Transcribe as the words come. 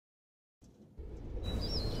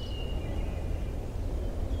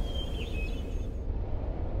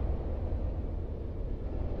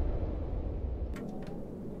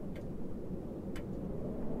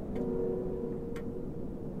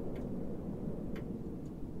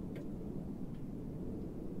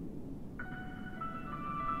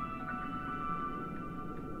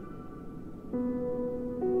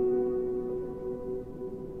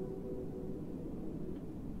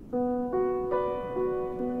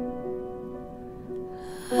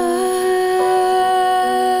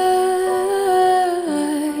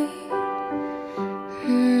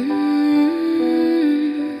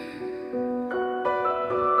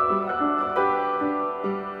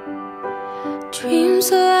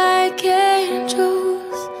Dreams are like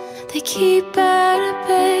angels, they keep at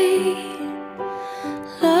bay.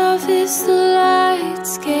 Love is the light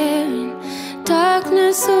scaring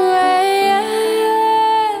darkness away.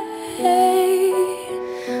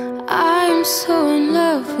 I'm so in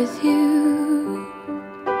love with you.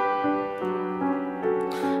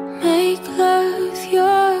 Make love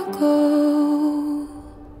your goal.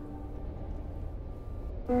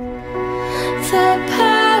 The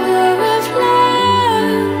power of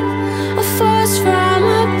love, a force from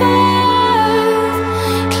above,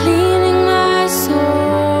 cleaning my soul.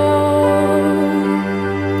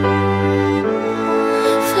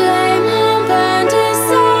 Flame on burn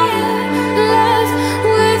desire, love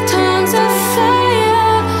with tongues of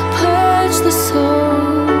fire, purge the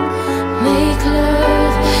soul, make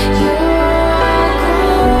love your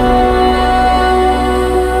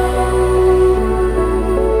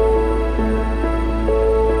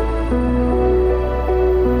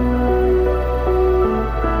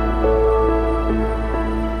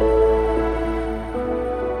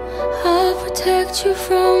protect you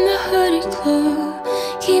from the hoodie claw,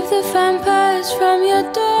 keep the vampires from your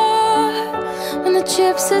door. When the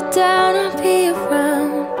chips are down, I'll be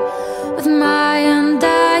around with my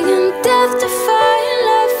undying, death-defying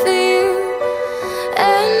love for you.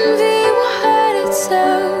 Envy will hurt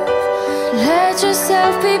itself. Let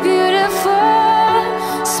yourself be beautiful,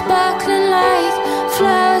 sparkling like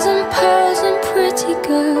flowers and pearls and pretty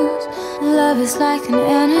girls. Love is like an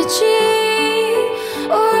energy,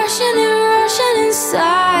 rushing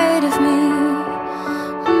inside of me.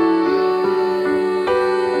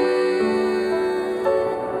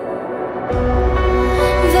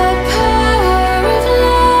 The power of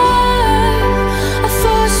love, a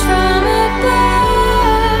force from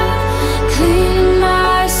above, cleaning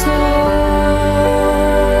my soul.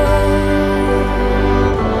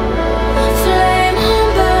 Flame on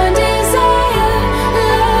burn desire,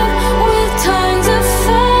 love with tongues of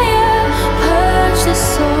fire, purge the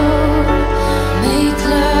soul, make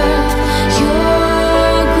love your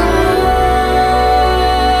goal.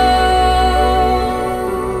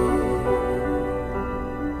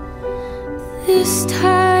 This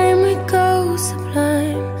time we go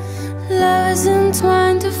sublime. Love is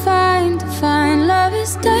entwined to find. Love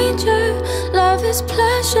is danger, love is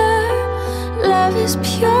pleasure, love is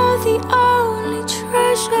pure, the only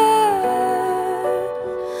treasure.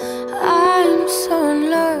 I'm so in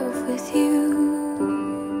love with you.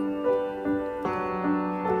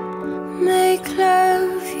 Make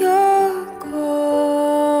love your goal.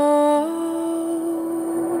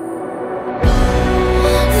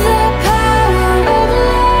 The power of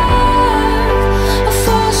love, a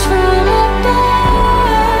force from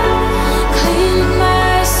above, cleaning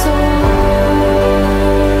my soul.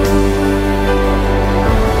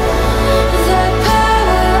 The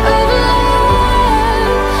power of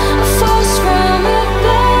love, a force from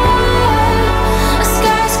above, a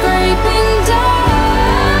skyscraping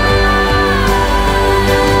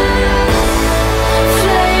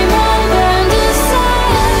flame on burn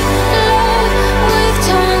desire, love with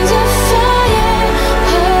tongues of fire,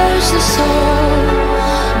 purge the soul,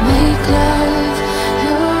 make love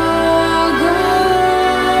your goal.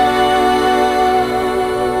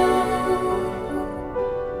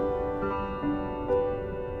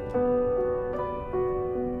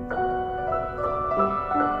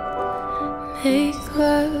 Make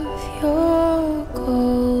love your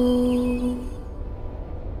goal.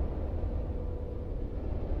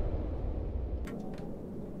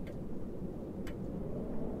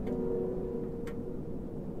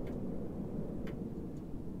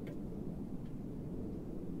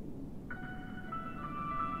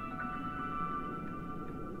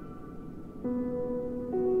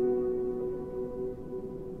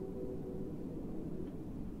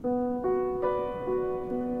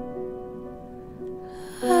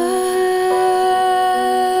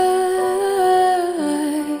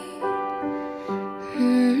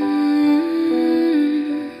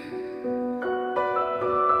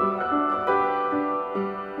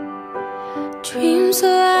 Dreams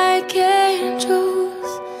are like angels,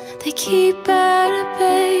 they keep at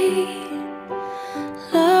bay.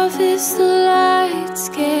 Love is the light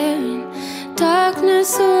scaring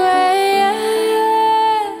darkness away.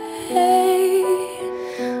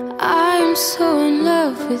 I'm so in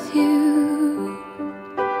love with you.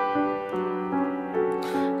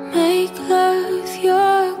 Make love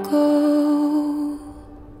your goal.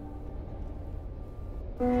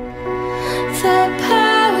 The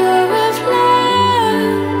power of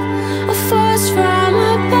love, a force from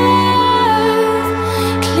above,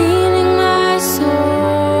 cleaning my soul.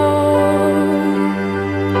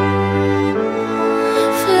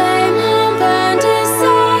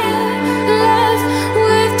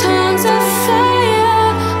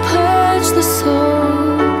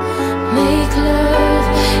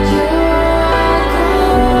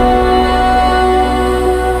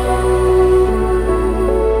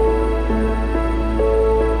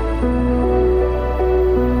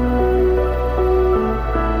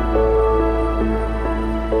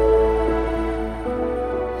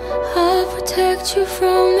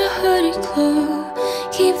 hoodie glow.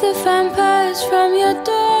 Keep the vampires from your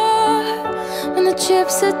door. When the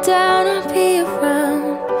chips are down, I'll be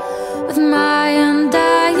around with my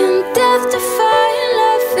undying, death-defying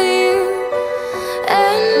love for you.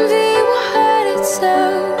 Envy will hurt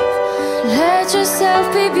itself. Let yourself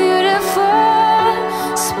be beautiful,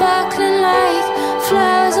 sparkling like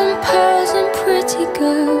flowers and pearls and pretty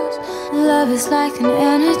girls. Love is like an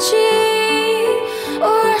energy,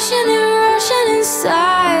 rushing and rushing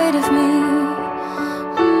inside of me.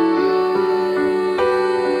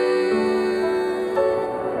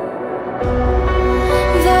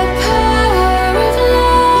 The power of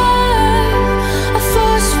love, a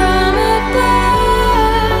force from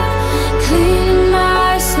above, cleaning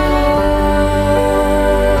my soul.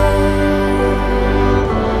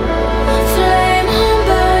 Flame on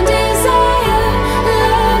burn desire,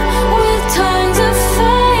 love with tongues of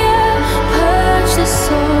fire, purge the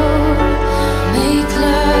soul, make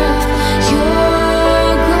love your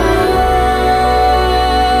goal.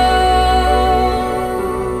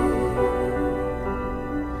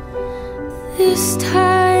 This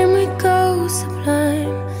time we go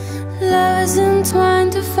sublime. Love is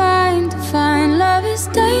entwined to find. Love is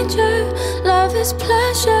danger, love is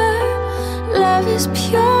pleasure. Love is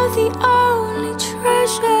pure, the only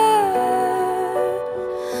treasure.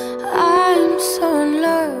 I'm so in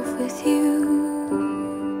love with you.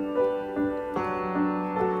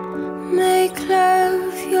 Make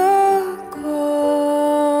love your goal.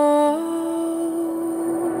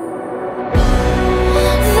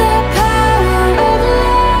 The power of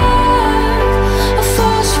love, a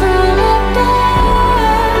force from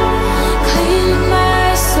above, clean my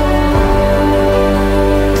soul.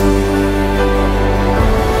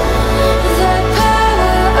 The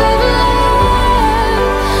power of love,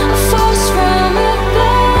 a force from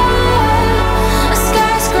above, a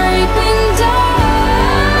skyscraping dawn.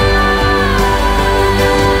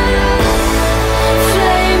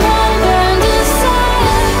 Flame on burn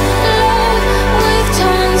desire, love with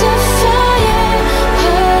tongues of fire,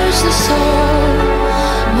 purge the soul,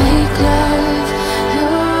 make love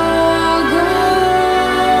your goal.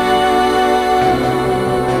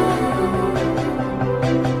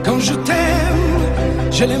 Quand je t'aime,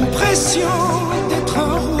 j'ai l'impression d'être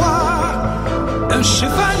un roi, un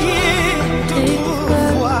chevalier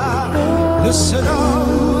d'autrefois, le seul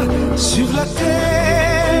homme sur la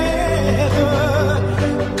terre.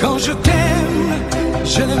 Quand je t'aime,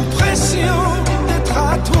 j'ai l'impression d'être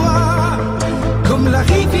à toi, comme la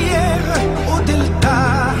rivière au delta,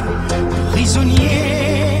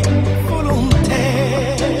 prisonnier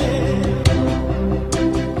volontaire.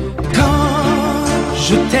 Quand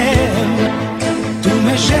je t'aime, tous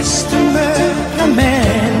mes gestes me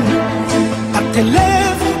ramènent à tes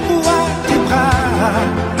lèvres ou à tes bras,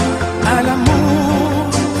 à l'amour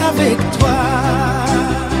avec toi.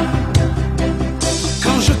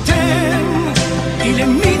 Quand je t'aime, il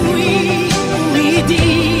est minuit,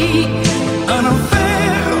 midi, un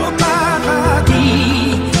enfer au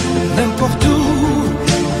paradis, n'importe où,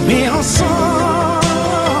 mais ensemble.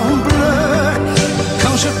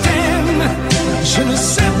 Quand je t'aime, je ne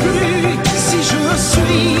sais plus si je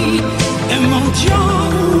suis un mendiant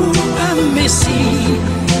ou un messie,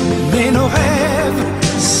 mais nos rêves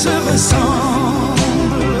se ressemblent.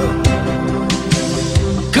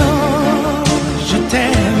 Quand je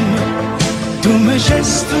t'aime, tous mes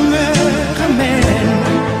gestes me ramènent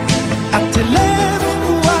à tes lèvres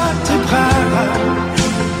ou à tes bras,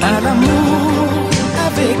 à l'amour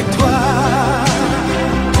avec toi.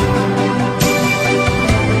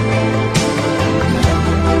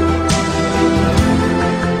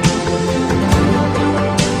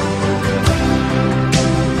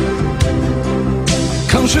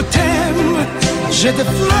 Quand je t'aime, j'ai des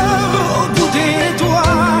fleurs au bout des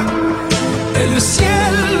doigts, et le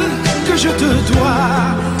ciel que je te dois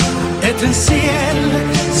est un ciel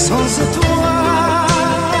sans étoiles.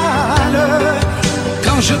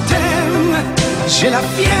 Quand je t'aime, j'ai la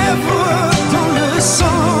fièvre dans le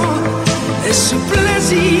sang, et ce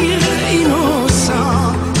plaisir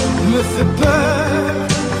innocent me fait peur,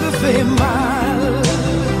 me fait mal.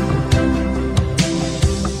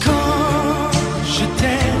 Quand je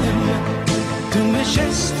t'aime, tous mes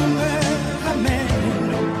gestes me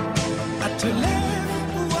ramènent à te lèvres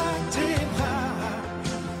ou à tes bras.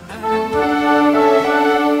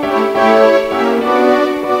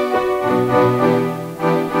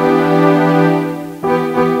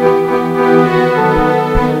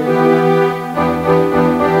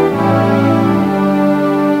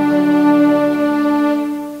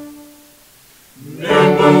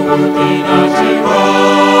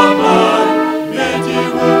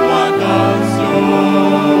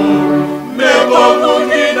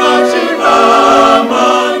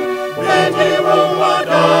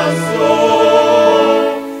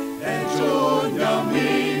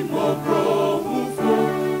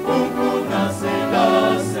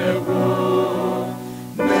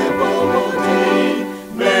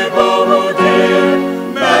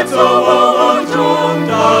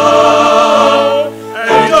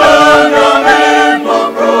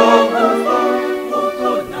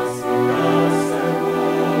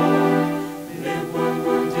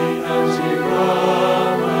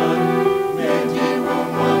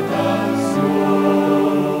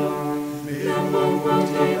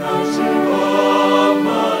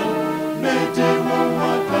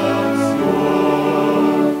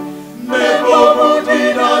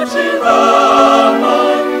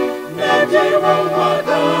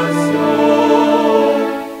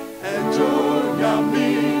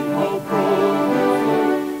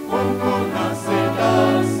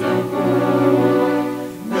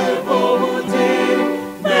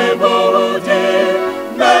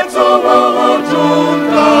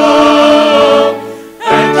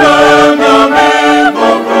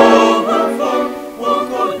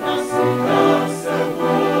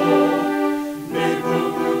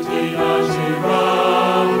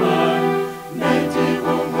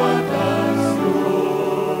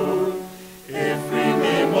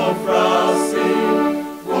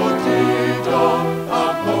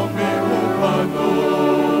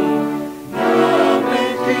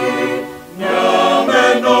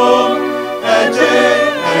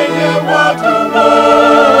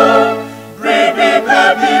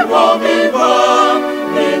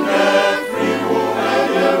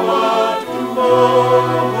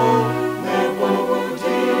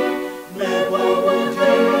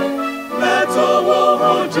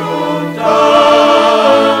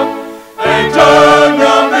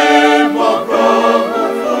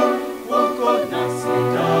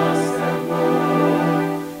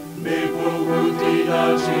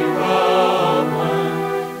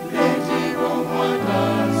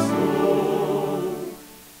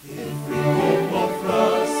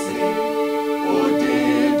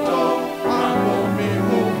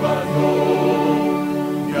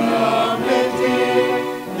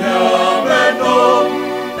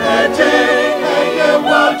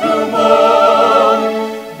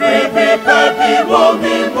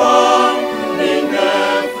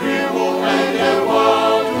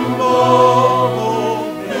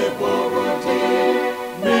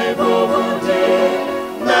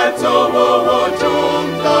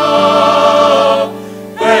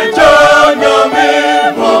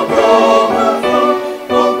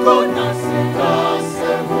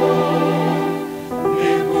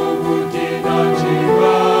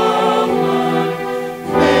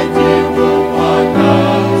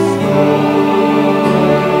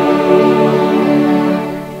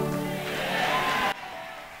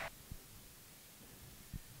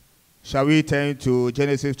 Shall we turn to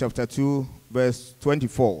Genesis chapter 2, verse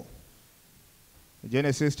 24?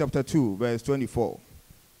 Genesis chapter 2, verse 24.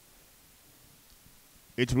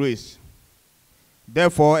 It reads,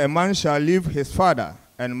 "Therefore a man shall leave his father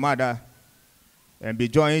and mother and be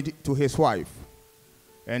joined to his wife,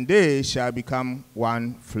 and they shall become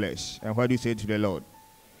one flesh." And what do you say to the Lord?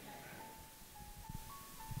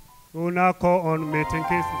 We will now call on Meeting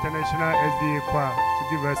Case International SDA Choir to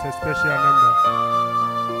give us a special number.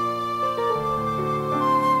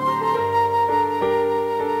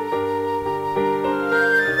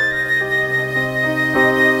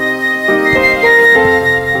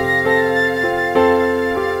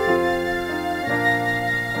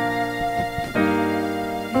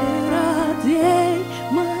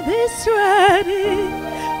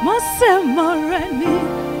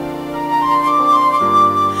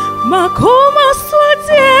 Makoma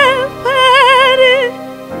swate peri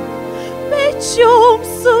mechum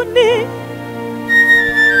suni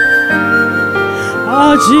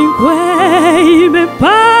ajinkwe me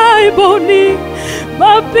paiboni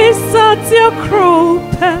mabisatia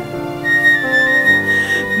krope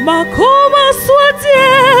makoma swate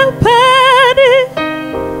peri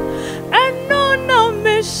enona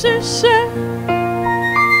meshishe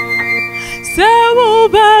Sewo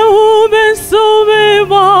be umen sume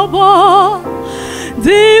baba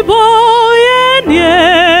di boyenye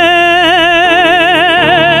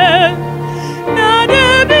na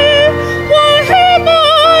debi wahima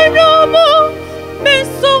nomo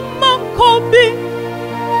mesuma kobi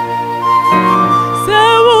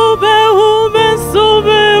Sewo be umen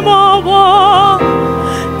sume baba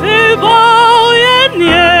di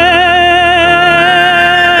boyenye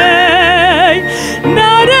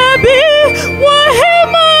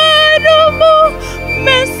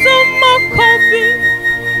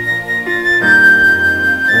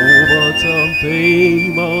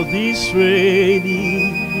Disreni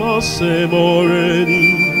masemoreni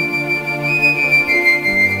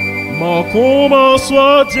makoma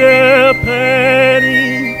swate peni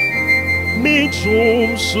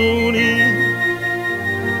michum suni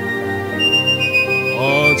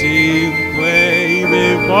ajinkwe me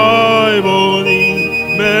paiboni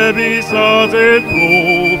me bisate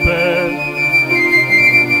krope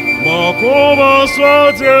makoma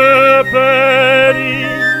swate peni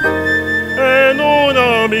non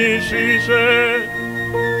amiscisce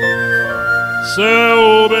se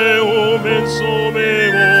obe omen some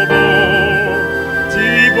obo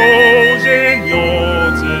tipo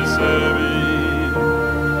geniote sevi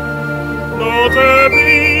no te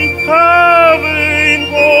bi having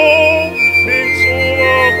home in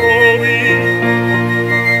sua comi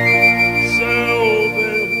se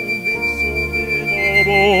obe omen some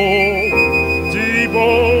obo tipo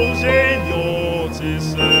geniote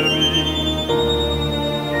sevi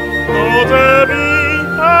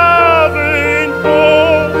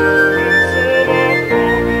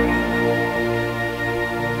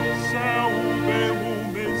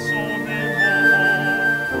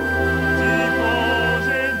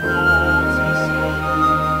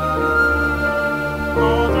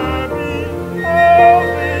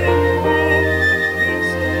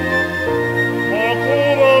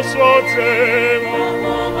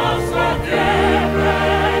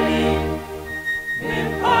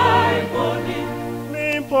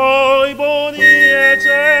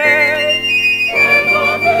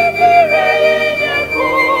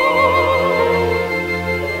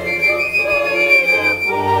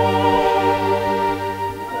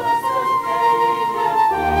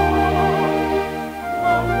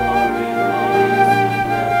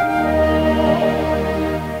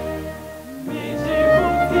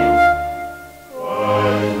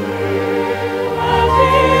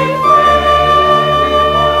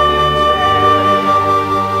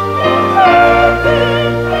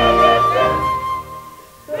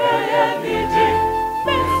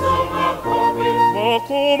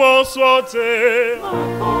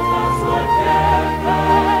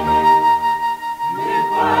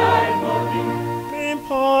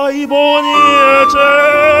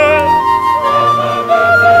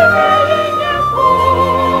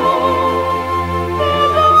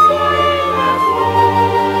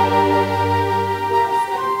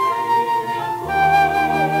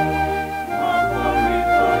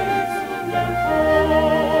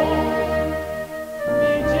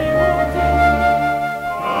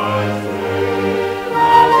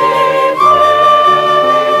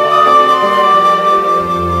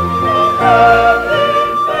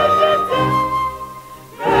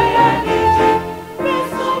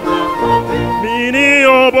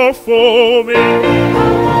before me.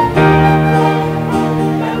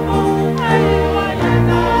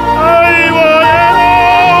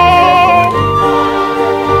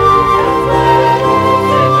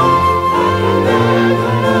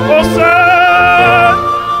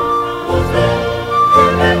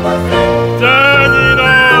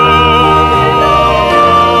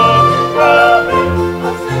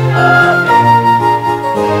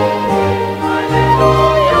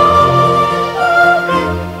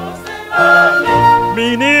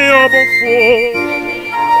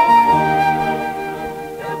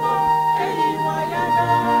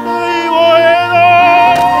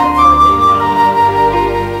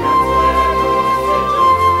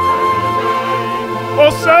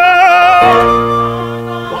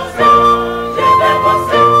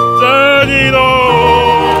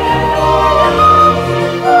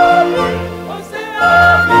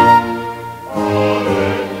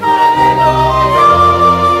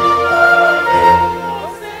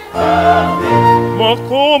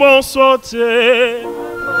 Sauter.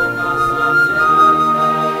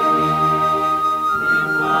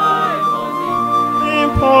 E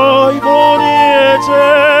poi morite.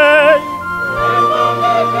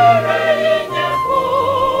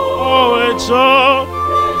 Oh, e già.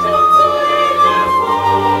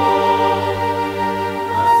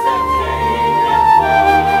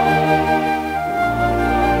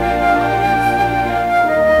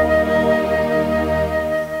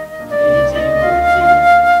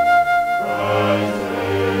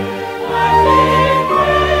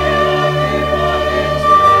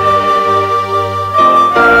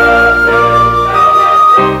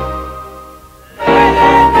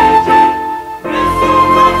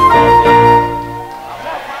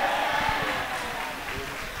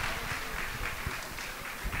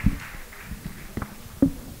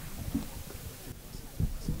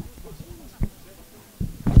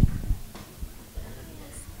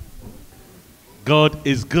 God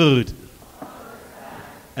is good.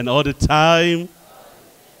 And all the time,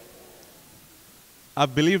 I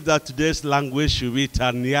believe that today's language should be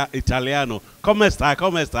Italiano. Come stai,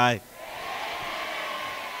 come stai?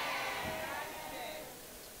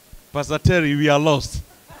 Pastor Terry, we are lost.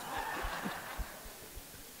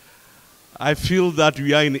 I feel that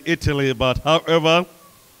we are in Italy, but however,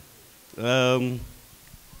 heaven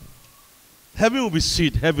will be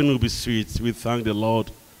sweet. Heaven will be sweet. We thank the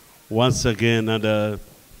Lord once again, and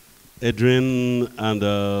Adrian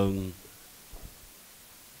and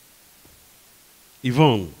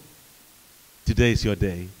Yvonne, today is your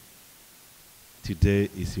day. Today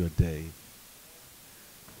is your day.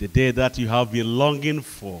 The day that you have been longing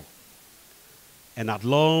for. And at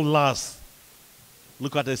long last,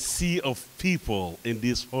 look at the sea of people in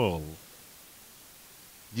this hall.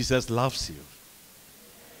 Jesus loves you.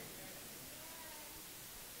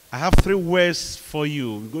 I have 3 words for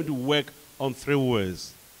you. We're going to work on 3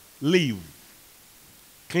 words. Live,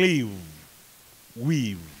 cleave,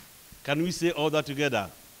 weave. Can we say all that together?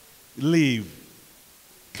 Live,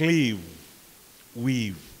 cleave,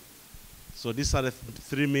 weave. So these are the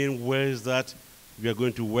 3 main words that we are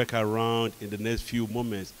going to work around in the next few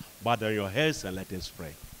moments. Bow down your heads and let us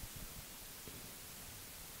pray.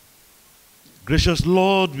 Gracious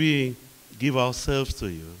Lord, we give ourselves to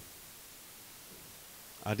you.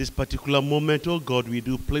 At this particular moment, oh God, we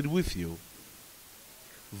do plead with you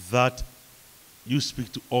that you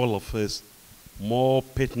speak to all of us, more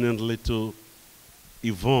pertinently to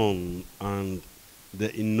Yvonne and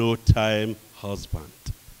the in no time husband.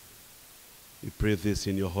 We pray this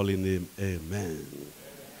in your holy name. Amen.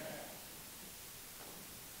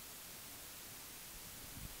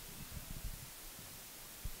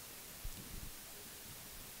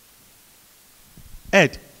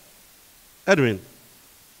 Edwin,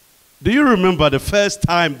 do you remember the first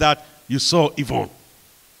time that you saw Yvonne?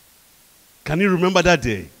 Can you remember that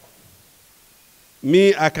day?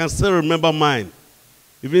 Me, I can still remember mine.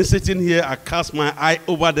 Even sitting here, I cast my eye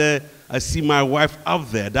over there. I see my wife up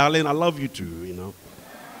there. Darling, I love you too, you know.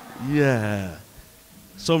 Yeah.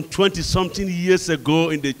 Some 20-something years ago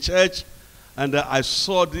in the church, and I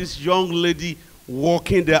saw this young lady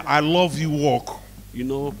walking there. I love you walk, you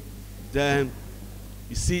know. Then,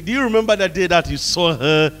 you see, do you remember that day that you saw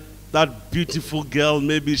her, that beautiful girl?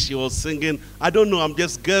 Maybe she was singing. I don't know, I'm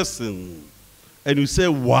just guessing. And you say,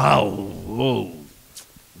 wow, whoa,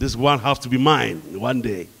 this one has to be mine one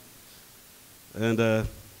day. And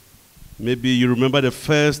maybe you remember the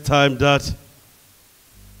first time that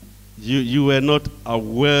you were not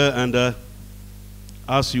aware, and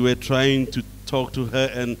as you were trying to talk to her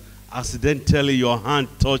and accidentally your hand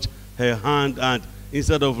touched her hand, and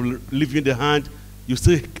instead of leaving the hand, you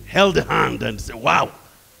still held the hand and said, wow,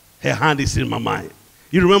 Her hand is in my mind.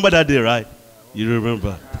 You remember that day, right? You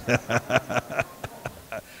remember.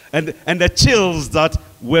 and the chills that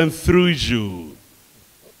went through you.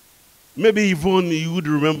 Maybe even you would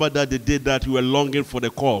remember that the day that you were longing for the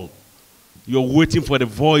call. You're waiting for the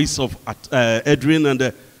voice of Edwin,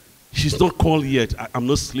 and she's not called yet. I'm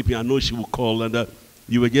not sleeping. I know she will call. And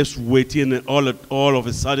you were just waiting, and all of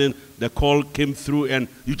a sudden, the call came through, and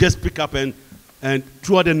you just pick up, and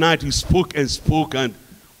throughout the night, you spoke and spoke, and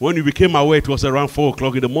when you became aware, it was around 4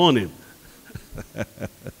 o'clock in the morning.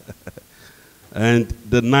 And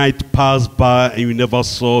the night passed by, and you never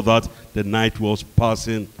saw that the night was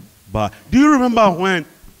passing by. Do you remember when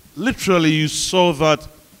literally you saw that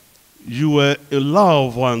you were in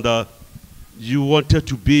love and you wanted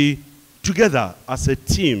to be together as a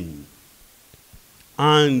team?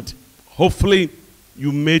 And hopefully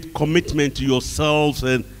you made commitment to yourselves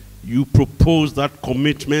and you proposed that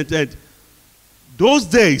commitment. And those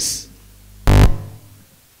days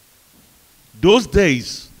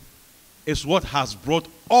is what has brought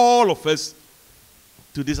all of us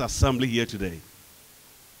to this assembly here today.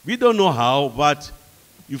 We don't know how, but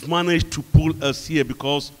you've managed to pull us here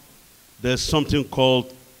because there's something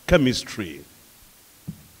called chemistry.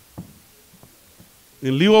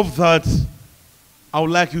 In lieu of that, I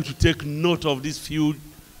would like you to take note of these few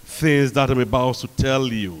things that I'm about to tell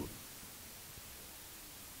you.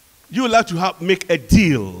 You would like to make a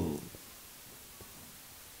deal.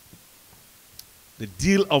 The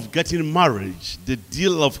deal of getting married, the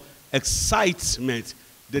deal of excitement,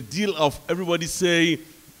 the deal of everybody saying,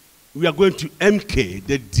 we are going to MK,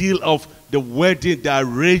 the deal of the wedding, the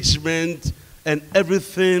arrangement, and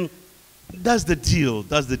everything. That's the deal.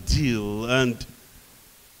 That's the deal. And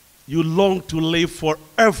you long to live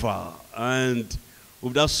forever. And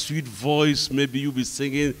with that sweet voice, maybe you'll be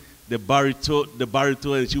singing the baritone,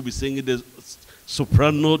 and she'll be singing the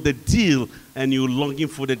soprano, the deal. And you're longing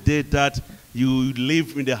for the day that you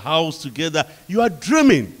live in the house together. You are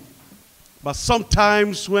dreaming. But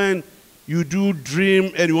sometimes when you do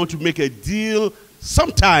dream and you want to make a deal,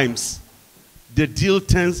 sometimes the deal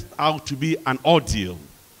turns out to be an ordeal.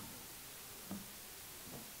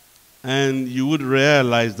 And you would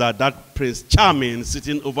realize that Prince Charming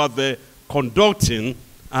sitting over there conducting,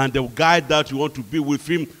 and the guy that you want to be with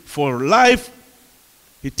him for life,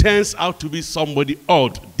 he turns out to be somebody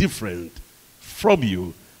odd, different from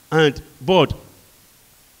you. But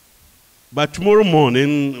by tomorrow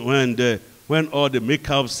morning, when all the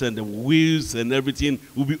makeups and the wigs and everything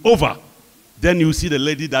will be over, then you see the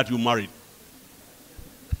lady that you married.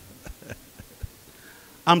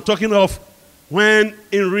 I'm talking of when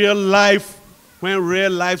real life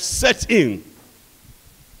sets in,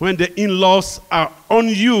 when the in-laws are on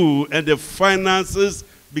you and the finances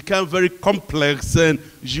become very complex and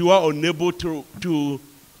you are unable to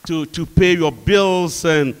pay your bills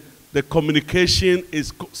and the communication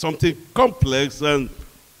is something complex, and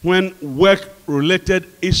when work-related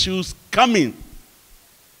issues come in,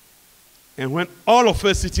 and when all of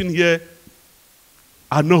us sitting here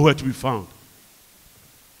are nowhere to be found,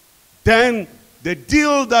 then the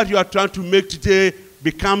deal that you are trying to make today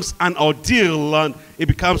becomes an ordeal, and it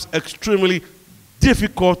becomes extremely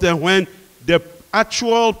difficult. And when the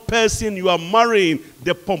actual person you are marrying,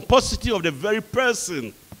 the pomposity of the very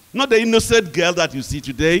person, not the innocent girl that you see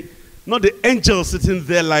today, not the angel sitting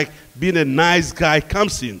there like being a nice guy,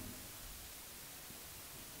 comes in.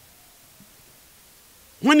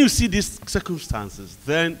 When you see these circumstances,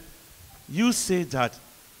 then you say that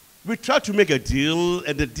we try to make a deal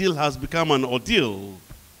and the deal has become an ordeal.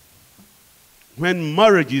 When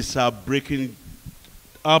marriages are breaking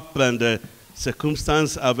up and the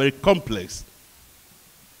circumstances are very complex,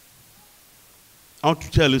 I want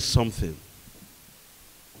to tell you something.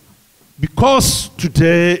 Because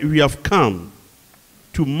today we have come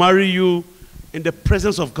to marry you in the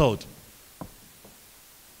presence of God.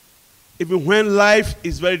 Even when life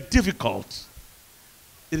is very difficult,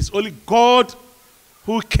 it is only God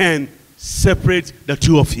who can separate the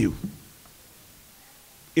two of you.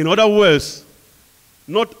 In other words,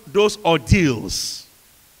 not those ordeals,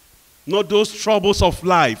 not those troubles of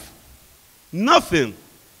life. Nothing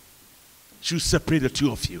should separate the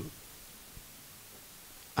two of you.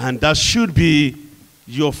 And that should be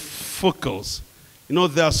your focus. You know,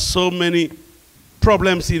 there are so many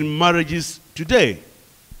problems in marriages today.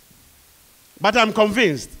 But I'm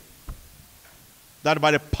convinced that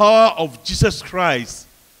by the power of Jesus Christ,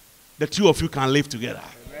 the two of you can live together.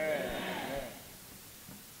 Amen.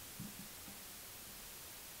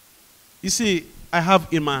 You see, I have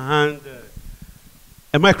in my hand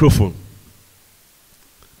a microphone.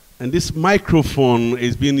 And this microphone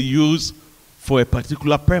is being used for a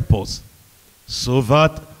particular purpose, so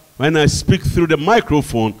that when I speak through the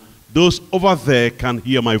microphone, those over there can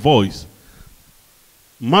hear my voice.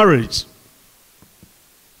 Marriage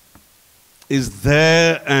is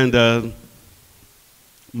there, and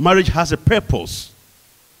marriage has a purpose.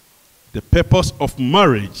 The purpose of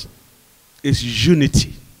marriage is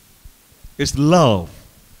unity, it's love,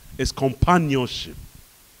 it's companionship.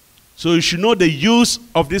 So you should know the use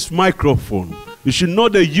of this microphone. You should know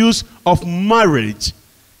the use of marriage.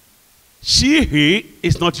 He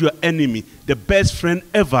is not your enemy, the best friend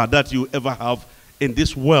ever that you ever have in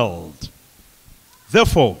this world.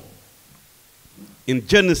 Therefore, in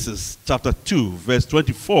Genesis chapter 2, verse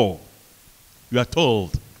 24, you are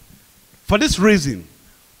told, for this reason,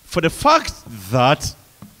 for the fact that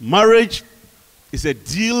marriage is a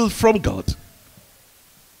deal from God,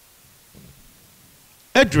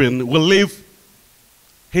 Edwin will leave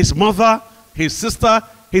his mother, his sister,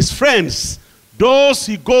 his friends, those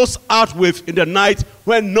he goes out with in the night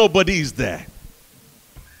when nobody is there.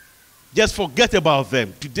 Just forget about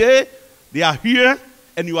them. Today, they are here,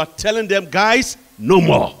 and you are telling them, guys, no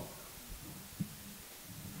more.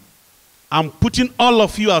 I'm putting all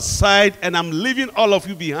of you aside, and I'm leaving all of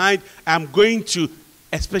you behind. I'm going to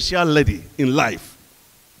a special lady in life.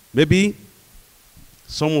 Maybe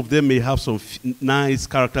some of them may have some nice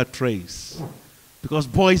character traits. Because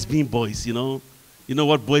boys being boys, you know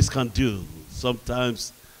what boys can do.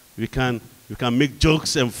 Sometimes we can make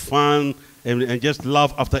jokes and fun and just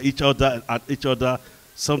laugh after each other, at each other.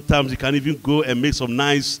 Sometimes you can even go and make some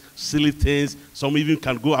nice, silly things. Some even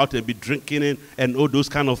can go out and be drinking and all those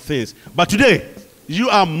kind of things. But today, you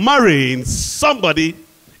are marrying somebody,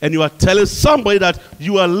 and you are telling somebody that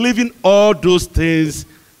you are leaving all those things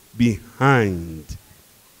behind.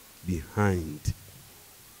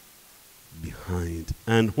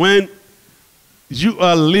 And when you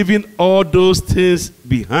are leaving all those things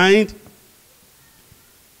behind,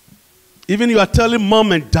 even you are telling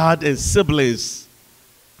mom and dad and siblings,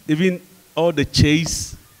 even all the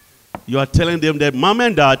chase, you are telling them that, mom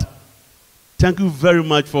and dad, thank you very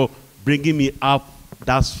much for bringing me up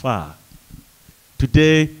thus far.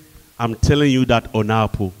 Today, I'm telling you that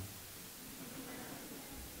Onapo.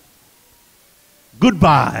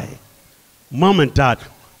 Goodbye, mom and dad.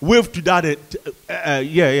 Wave to dad,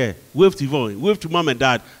 wave to Yvonne, wave to mom and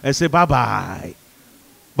dad, and say bye-bye.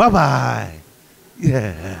 Bye-bye.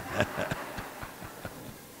 Yeah.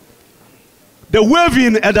 The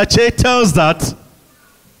waving at the chair tells that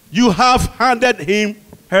you have handed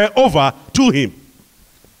her over to him.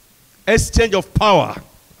 Exchange of power.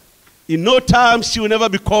 In no time, she will never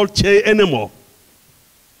be called Che anymore.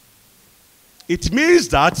 It means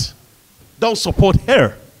that don't support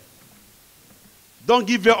her. Don't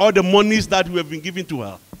give her all the monies that we have been giving to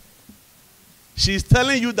her. She's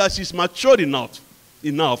telling you that she's matured enough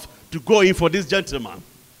to go in for this gentleman.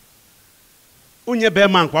 Now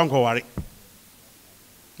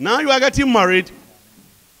you are getting married.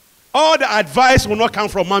 All the advice will not come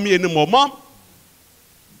from mommy anymore.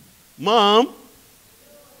 Mom?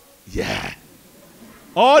 Yeah.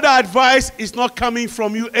 All the advice is not coming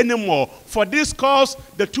from you anymore. For this cause,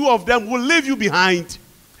 the two of them will leave you behind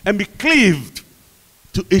and be cleaved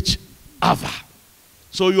to each other.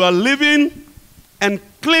 So you are living and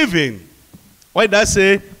cleaving. What did I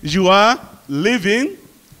say? You are living.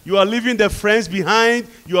 You are leaving the friends behind.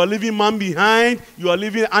 You are leaving mom behind. You are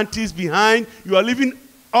leaving aunties behind. You are leaving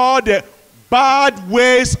all the bad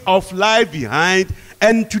ways of life behind.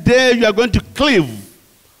 And today you are going to cleave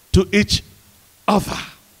to each other.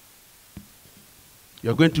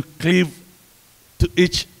 You are going to cleave to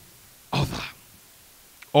each other.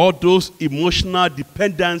 All those emotional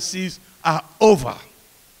dependencies are over.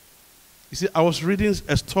 You see, I was reading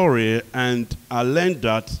a story and I learned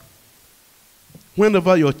that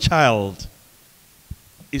whenever your child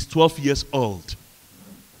is 12 years old,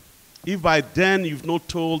 if by then you've not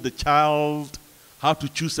told the child how to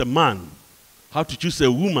choose a man, how to choose a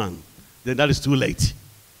woman, then that is too late.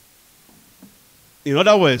 In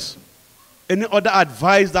other words, any other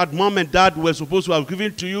advice that mom and dad were supposed to have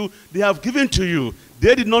given to you, they have given to you.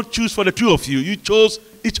 They did not choose for the two of you. You chose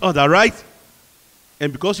each other, right?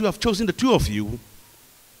 And because you have chosen the two of you,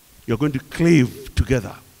 you're going to cleave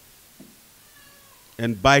together.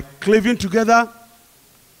 And by cleaving together,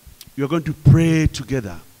 you're going to pray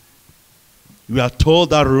together. We are told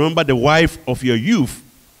that, remember the wife of your youth.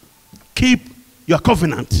 Keep your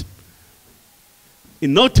covenant.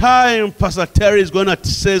 In no time, Pastor Terry is going to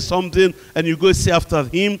say something, and you go say after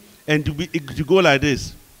him, and you go like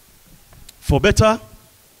this. For better,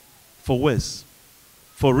 for worse.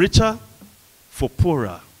 For richer, for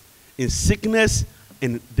poorer. In sickness,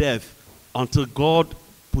 in death, until God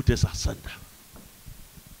put us asunder.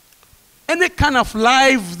 Any kind of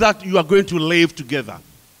life that you are going to live together.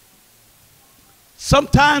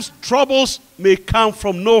 Sometimes troubles may come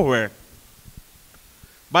from nowhere.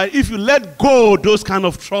 But if you let go of those kind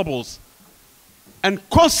of troubles and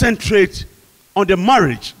concentrate on the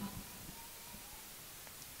marriage,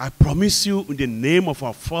 I promise you in the name of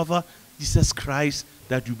our Father, Jesus Christ,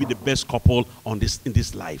 that you'll be the best couple in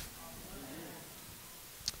this life.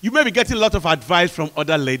 You may be getting a lot of advice from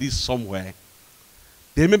other ladies somewhere.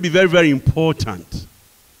 They may be very, very important.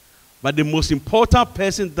 But the most important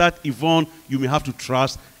person that, Yvonne, you may have to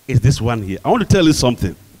trust is this one here. I want to tell you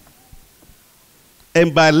something.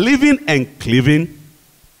 And by living and cleaving,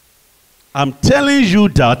 I'm telling you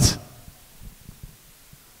that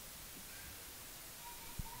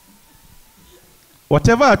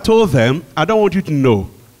whatever I told them, I don't want you to know.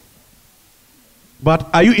 But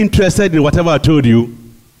are you interested in whatever I told you?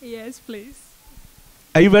 Yes, please.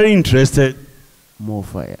 Are you very interested? More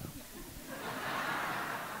fire.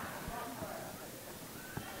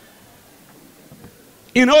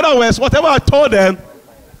 In other words, whatever I told them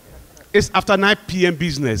is after 9 p.m.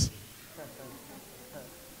 business.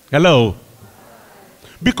 Hello?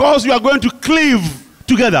 Because you are going to cleave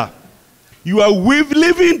together. You are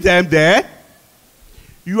leaving them there.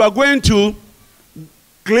 You are going to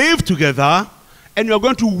cleave together. And you are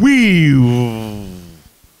going to weave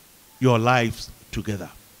your lives together.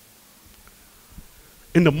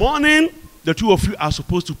 In the morning, the two of you are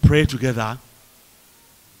supposed to pray together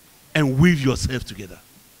and weave yourself together.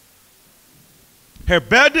 Her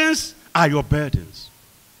burdens are your burdens.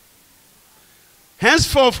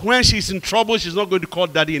 Henceforth, when she's in trouble, she's not going to call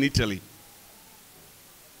daddy in Italy.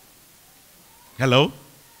 Hello?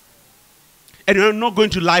 And you're not going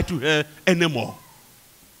to lie to her anymore.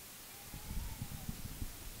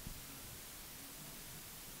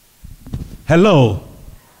 Hello?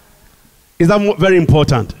 Is that very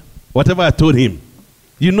important? Whatever I told him,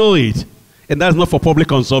 you know it. And that's not for public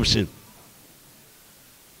consumption.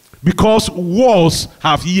 Because walls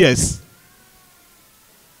have ears.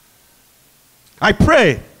 I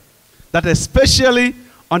pray that especially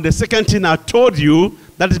on the second thing I told you,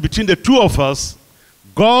 that is between the two of us,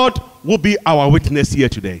 God will be our witness here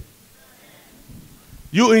today.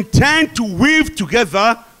 You intend to weave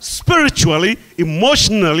together spiritually,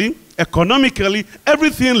 emotionally, economically,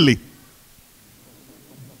 everythingly.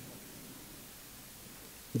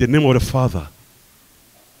 In the name of the Father,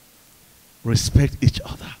 respect each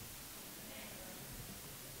other.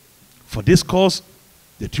 For this cause,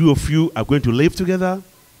 the two of you are going to live together.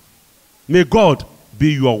 May God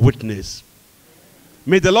be your witness.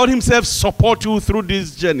 May the Lord himself support you through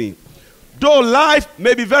this journey. Though life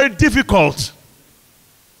may be very difficult,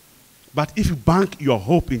 but if you bank your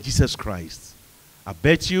hope in Jesus Christ, I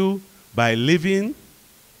bet you by living,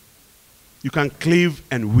 you can cleave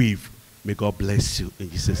and weave. May God bless you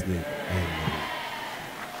in Jesus' name. Amen.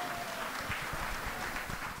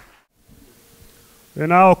 We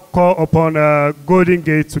now call upon Golden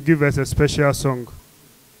Gate to give us a special song.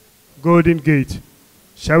 Golden Gate.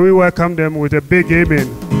 Shall we welcome them with a big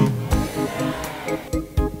amen?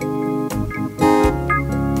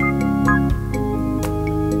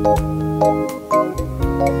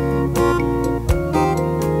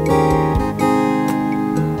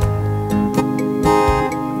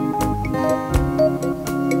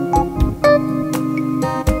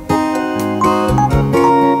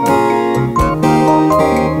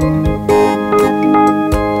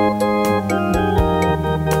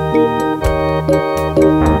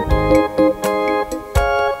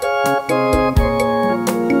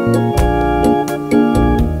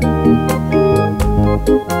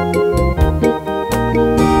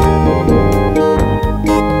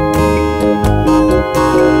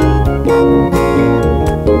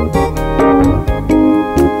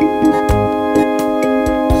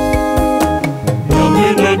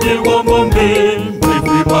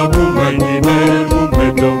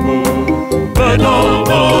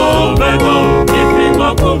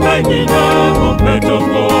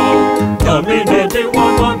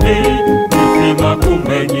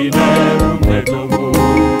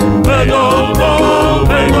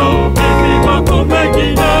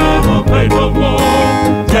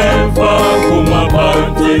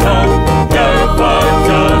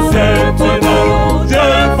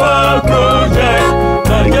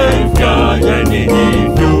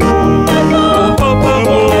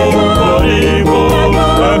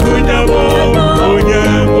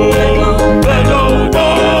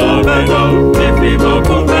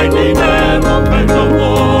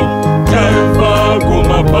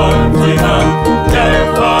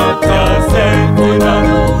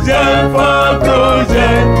 Jeff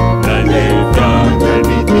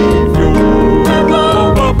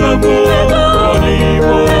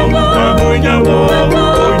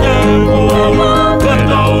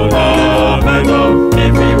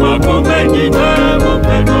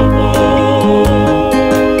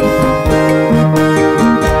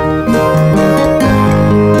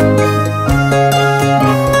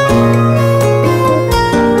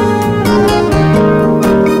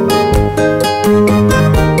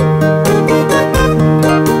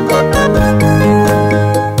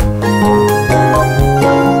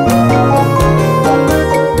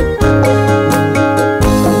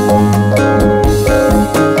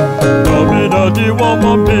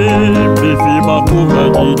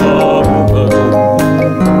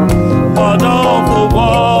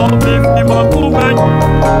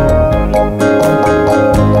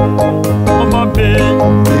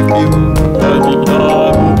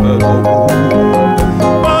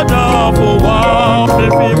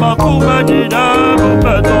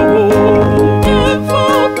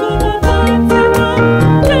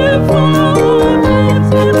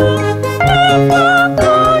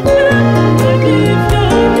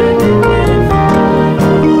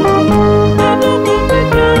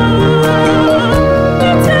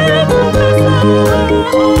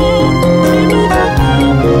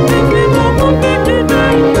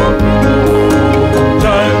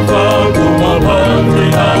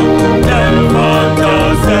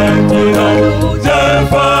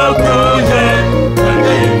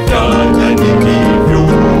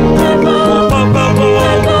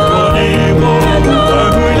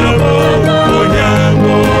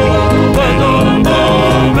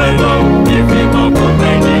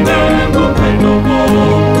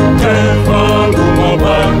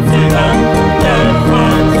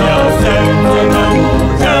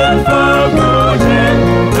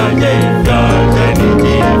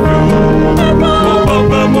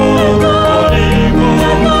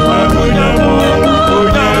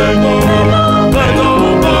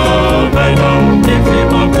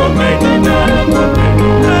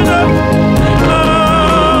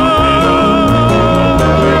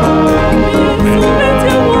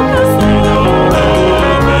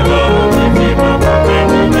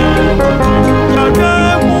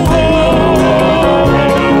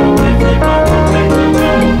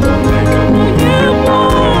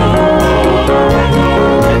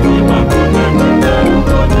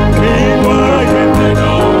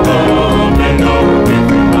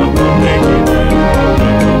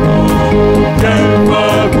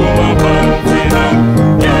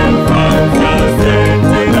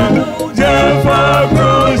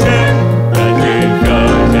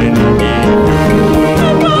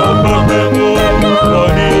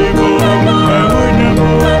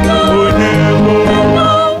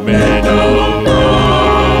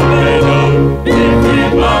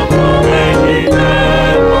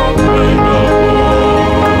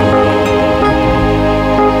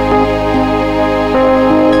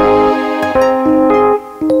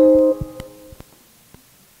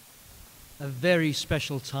very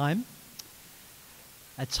special time,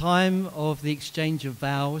 a time of the exchange of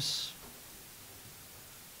vows.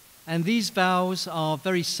 And these vows are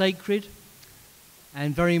very sacred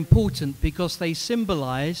and very important because they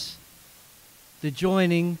symbolize the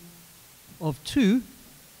joining of two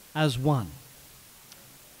as one.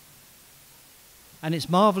 And it's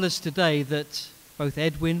marvelous today that both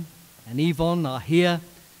Edwin and Yvonne are here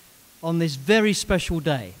on this very special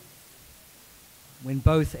day when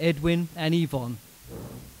both Edwin and Yvonne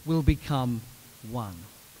will become one.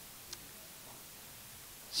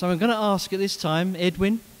 So I'm going to ask at this time,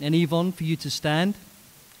 Edwin and Yvonne, for you to stand.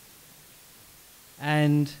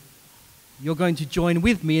 And you're going to join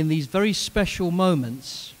with me in these very special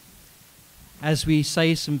moments as we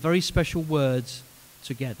say some very special words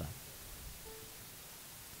together.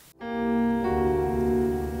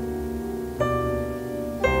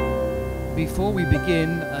 Before we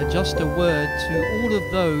begin, just a word to all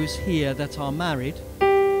of those here that are married,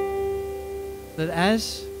 that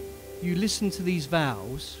as you listen to these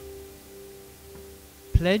vows,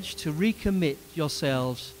 pledge to recommit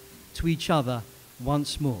yourselves to each other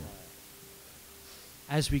once more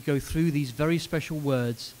as we go through these very special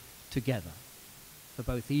words together for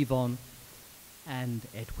both Yvonne and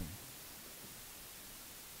Edwin.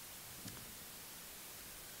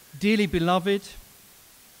 Dearly beloved,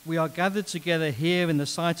 we are gathered together here in the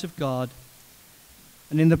sight of God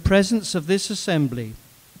and in the presence of this assembly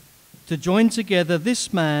to join together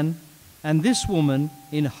this man and this woman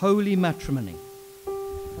in holy matrimony,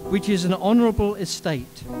 which is an honorable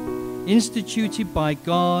estate instituted by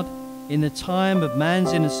God in the time of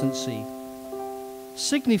man's innocency,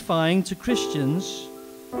 signifying to Christians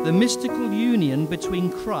the mystical union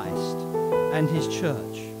between Christ and his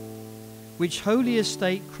church, which holy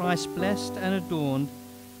estate Christ blessed and adorned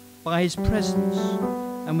by his presence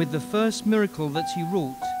and with the first miracle that he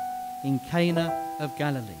wrought in Cana of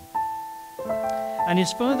Galilee, and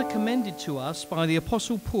is further commended to us by the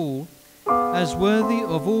Apostle Paul as worthy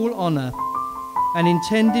of all honor and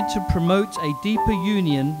intended to promote a deeper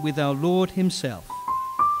union with our Lord himself.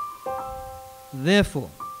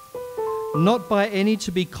 Therefore, not by any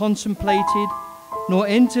to be contemplated nor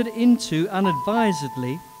entered into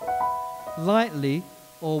unadvisedly, lightly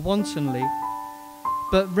or wantonly,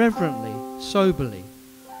 but reverently, soberly,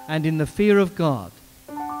 and in the fear of God,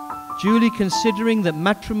 duly considering that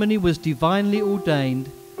matrimony was divinely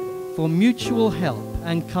ordained for mutual help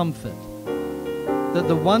and comfort, that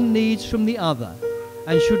the one needs from the other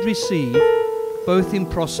and should receive both in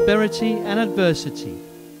prosperity and adversity.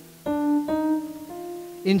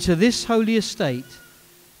 Into this holy estate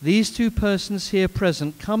these two persons here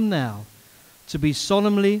present come now to be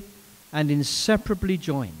solemnly and inseparably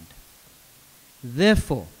joined.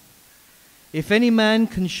 Therefore, if any man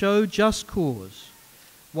can show just cause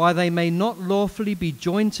why they may not lawfully be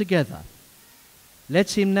joined together,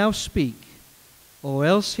 let him now speak, or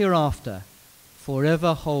else hereafter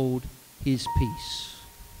forever hold his peace.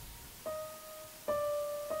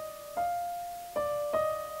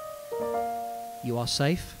 You are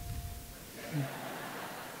safe.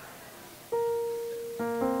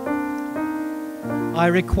 I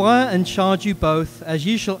require and charge you both, as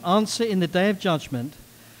ye shall answer in the day of judgment,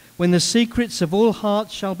 when the secrets of all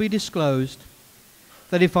hearts shall be disclosed,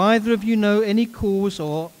 that if either of you know any cause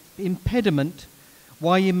or impediment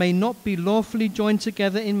why ye may not be lawfully joined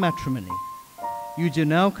together in matrimony, you do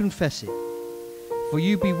now confess it. For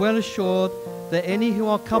you be well assured that any who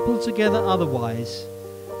are coupled together otherwise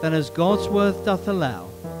than as God's word doth allow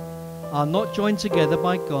are not joined together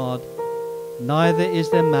by God, neither is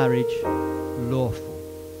their marriage lawful.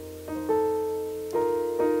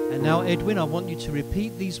 And now, Edwin, I want you to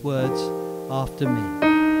repeat these words after me.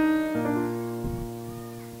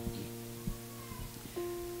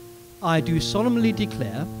 I do solemnly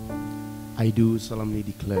declare I do solemnly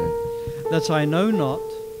declare that I know not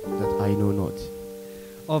that I know not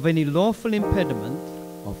of any lawful impediment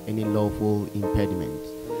of any lawful impediment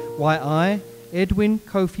why I, Edwin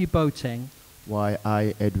Kofi Boateng, why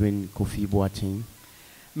I, Edwin Kofi Boateng,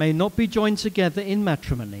 may not be joined together in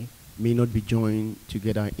matrimony may not be joined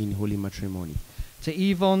together in holy matrimony to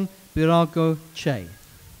Yvonne Birago Che,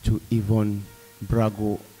 to Yvonne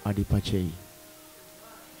Brago Adepache.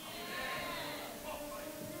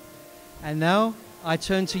 And now I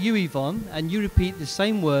turn to you, Yvonne, and you repeat the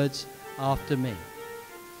same words after me.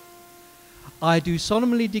 I do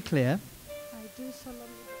solemnly declare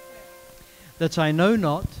that I know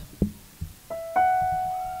not.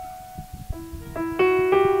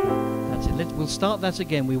 That's it. We'll start that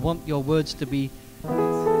again. We want your words to be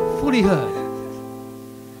fully heard.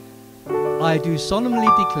 I do solemnly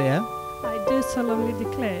declare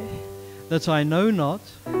that I know not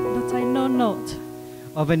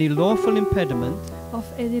of any lawful impediment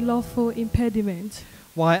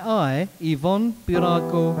why I, Yvonne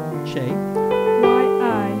Birago Che,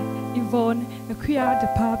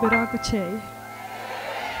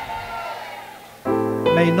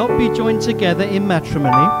 may not be joined together in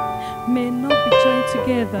matrimony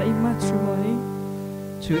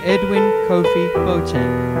to Edwin Kofi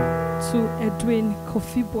Boateng.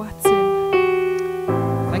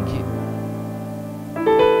 Thank you.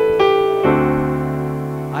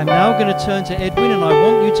 I'm now going to turn to Edwin, and I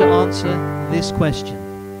want you to answer this question.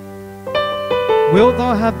 Wilt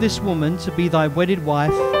thou have this woman to be thy wedded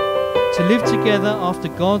wife, to live together after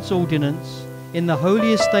God's ordinance in the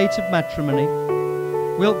holy estate of matrimony?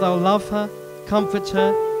 Wilt thou love her, comfort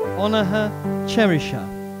her, honor her, cherish her,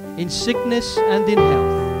 in sickness and in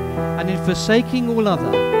health, and in forsaking all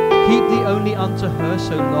other, keep thee only unto her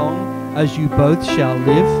so long as you both shall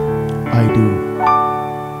live? I do.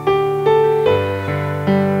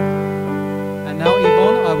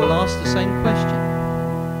 I will ask the same question.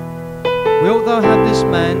 Wilt thou have this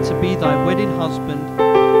man to be thy wedded husband,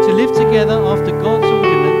 to live together after God's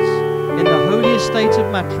ordinance in the holy estate of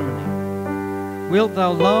matrimony? Wilt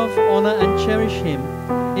thou love, honor, and cherish him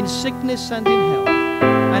in sickness and in health,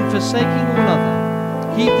 and forsaking all other,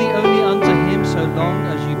 keep thee only unto him so long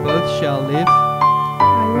as you both shall live?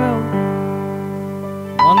 I will.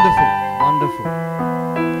 Wonderful, wonderful.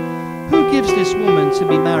 Who gives this woman to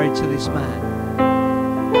be married to this man?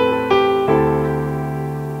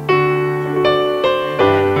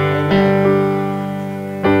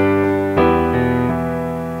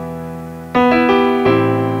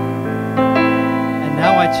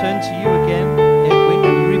 Turn to you again, Edwin,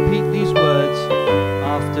 and you repeat these words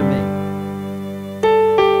after me.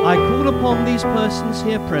 I call upon these persons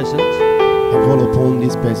here present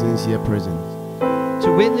to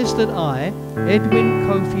witness that I, Edwin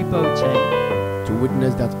Kofi Boateng,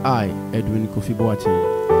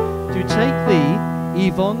 do take thee,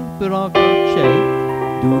 Yvonne Birago Che,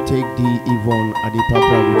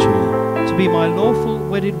 to be my lawful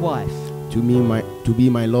wedded wife, to be my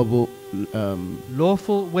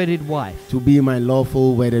lawful wedded wife,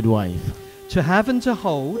 to have and to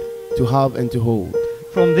hold,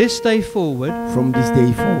 from this day forward,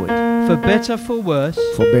 for better for worse,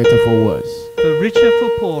 for richer for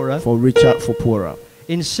poorer,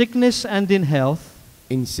 in sickness and in health,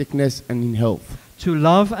 to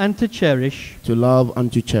love and to cherish,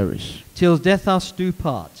 till death us do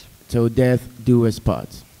part,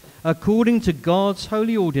 according to God's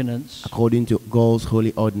holy ordinance,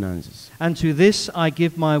 And to this I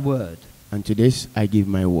give my word. And to this I give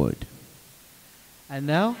my word. And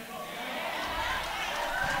now,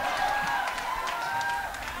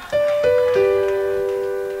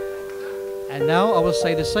 I will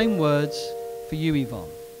say the same words for you, Yvonne.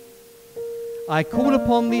 I call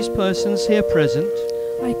upon these persons here present.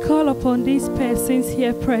 I call upon these persons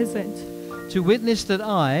here present To witness that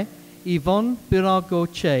I, Yvonne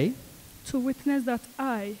Birago-Che, to witness that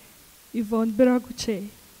I, Yvonne Birago-Che,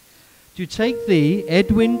 do take thee,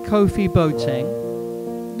 Edwin Kofi Boateng,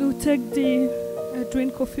 do take thee,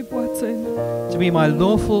 Edwin Kofi Boateng, to be my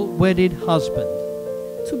lawful wedded husband,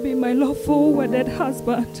 to be my lawful wedded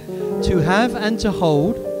husband, to have and to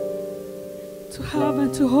hold,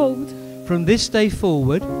 from this day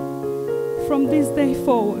forward,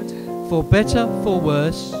 for better, for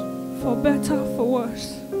worse, for better, for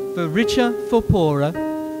worse, for richer, for poorer,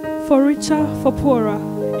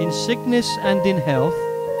 in sickness and in health,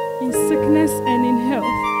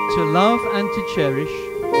 to love and to cherish,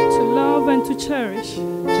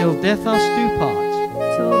 till death us do part,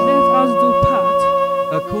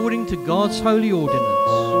 according to God's holy ordinance.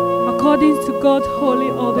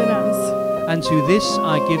 And to this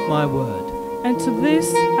I give my word. And to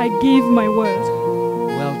this I give my word.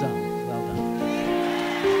 Well done, well done.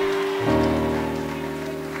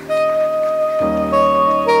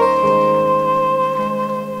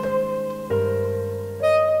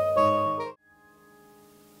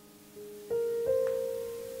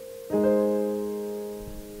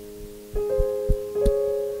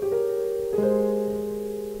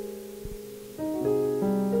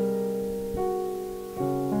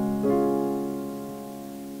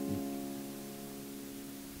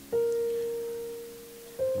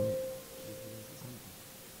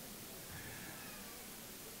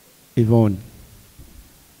 Yvonne,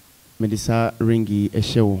 Medisa ringi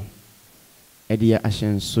eshewo, edia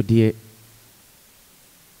ashen sodie,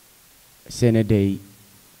 senedei,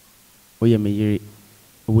 oye meyiri,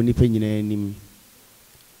 woni penyine nim,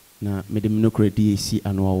 na medimnokre di esi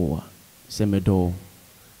anwawa, semedo,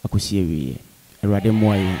 akusiewiye, erade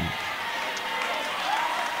mwaye.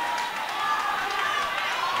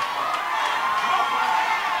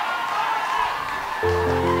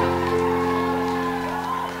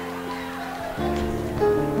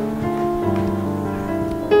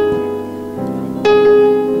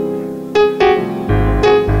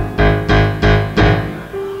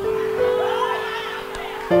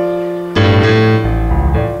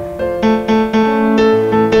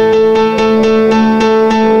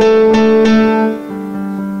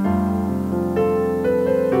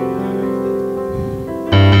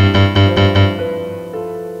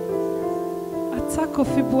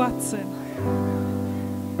 Kofi Boateng.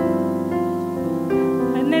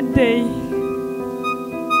 And that day,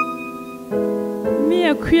 me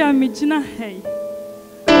Akua me jina hey.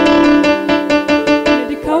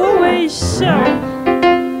 Medical way show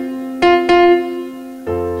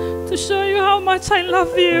to show you how much I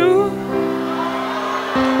love you.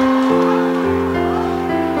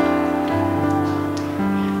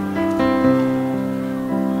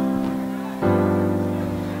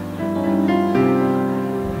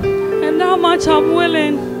 How much I'm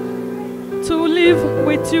willing to live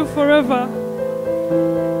with you forever.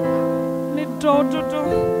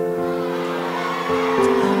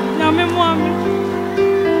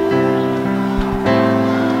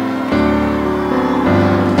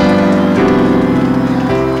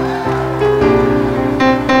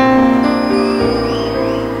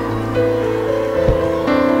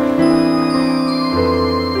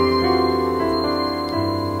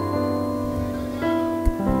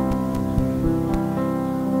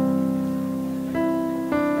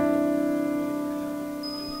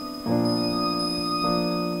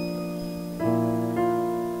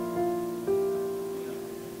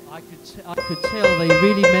 I could tell they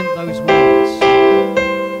really meant those words.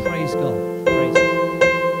 Praise God. Praise God.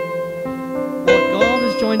 What God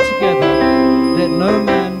has joined together, let no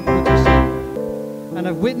man put asunder. And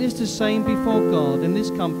have witnessed the same before God in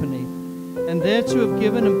this company, and thereto have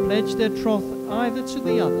given and pledged their troth either to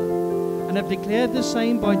the other, and have declared the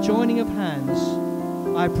same by joining of hands.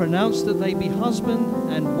 I pronounce that they be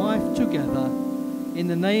husband and wife together, in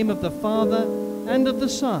the name of the Father, and of the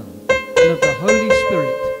Son, and of the Holy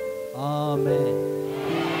Spirit. Amen.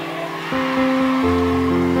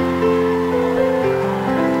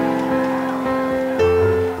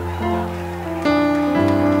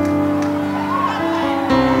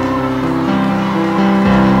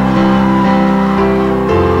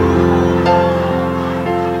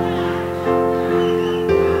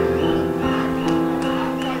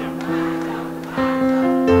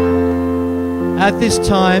 At this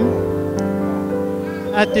time,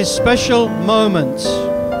 at this special moment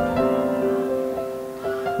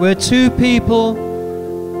where two people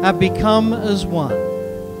have become as one.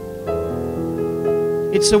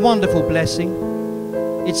 It's a wonderful blessing.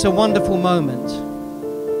 It's a wonderful moment.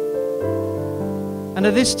 And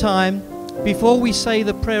at this time, before we say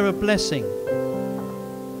the prayer of blessing,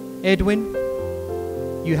 Edwin,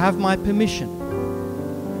 you have my permission.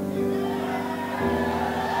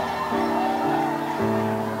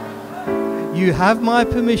 You have my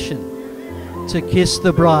permission to kiss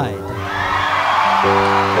the bride.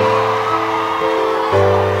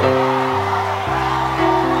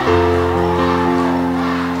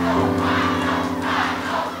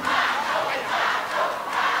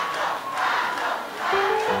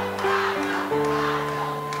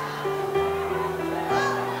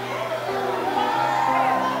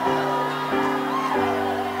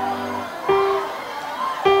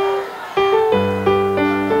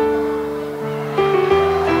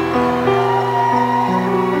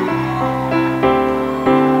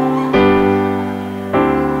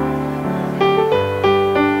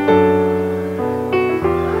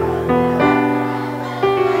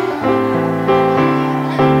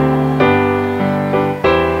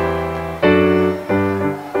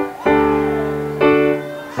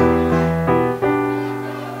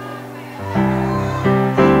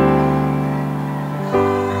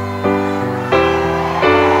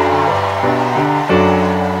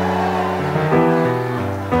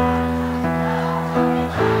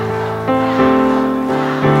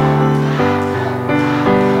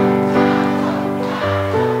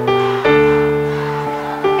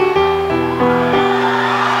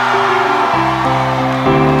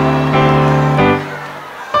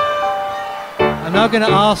 I'm now going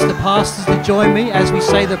to ask the pastors to join me as we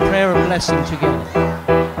say the prayer of blessing together.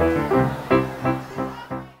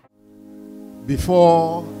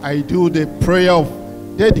 Before I do the prayer of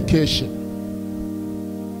dedication,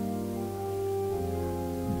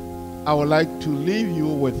 I would like to leave you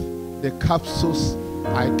with the capsules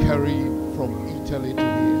I carry from Italy to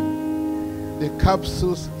here. The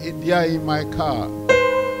capsules, they are in my car.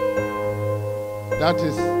 That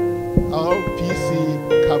is our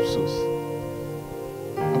PC capsules.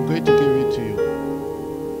 I'm going to give it to you.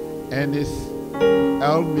 And it's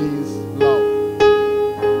L means love,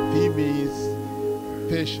 P means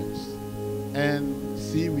patience, and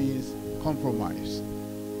C means compromise.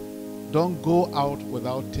 Don't go out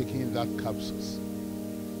without taking that capsules.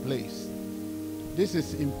 Please. This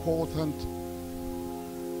is important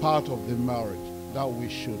part of the marriage that we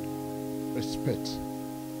should respect.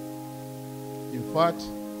 In fact,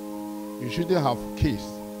 you shouldn't have kids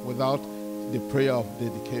without the prayer of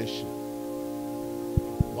dedication.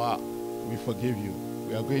 Wow, we forgive you.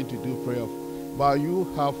 We are going to do prayer. But you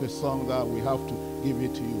have a song that we have to give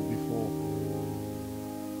it to you before.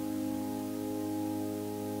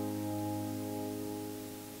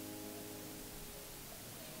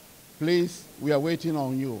 Please, we are waiting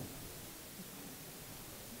on you.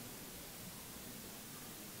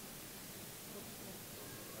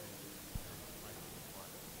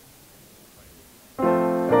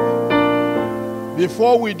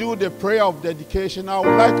 Before we do the prayer of dedication, I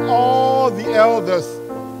would like all the elders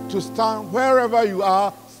to stand wherever you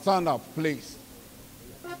are. Stand up, please.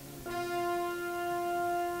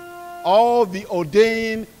 All the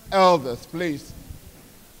ordained elders, please.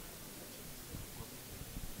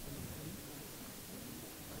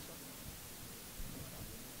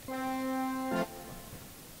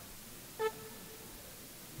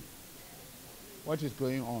 What is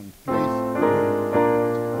going on, please?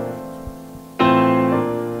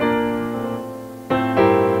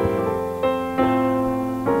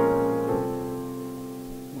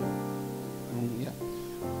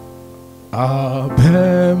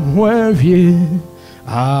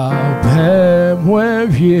 Abemwevye,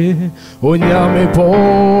 onyame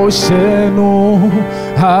posheno.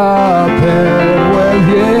 Abemwevye,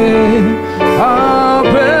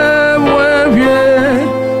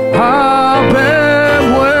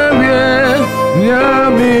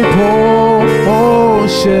 nyame posheno.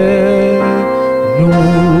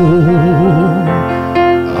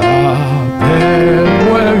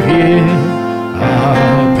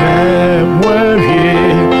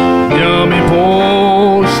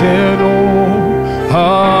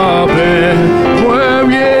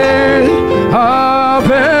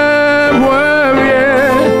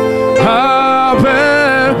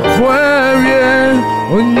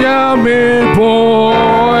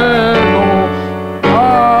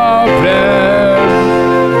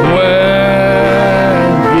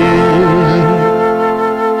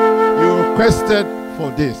 Requested for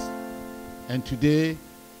this, and today,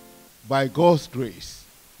 by God's grace,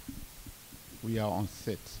 we are on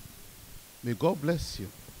set. May God bless you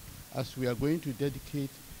as we are going to dedicate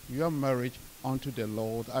your marriage unto the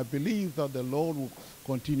Lord. I believe that the Lord will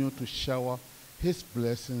continue to shower his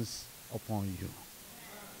blessings upon you.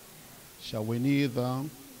 Shall we kneel down?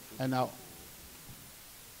 And now,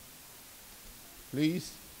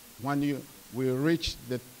 please, when we reach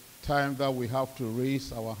the time that we have to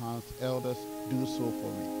raise our hands, elders, do so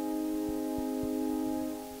for me.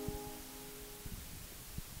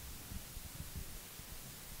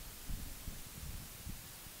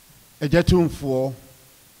 Ejetumfo,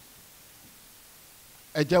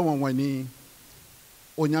 eja wanwani,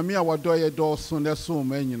 onyame a wadoye do so ne so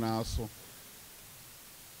ma nyina so.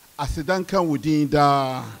 Asidanka wudin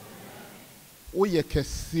da, woye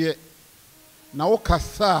kese, na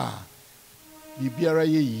wokasa, bibiara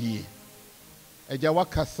ye yie. Eja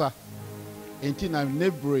wakasa, enti na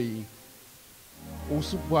nebrei,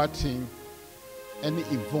 osu boatin, ene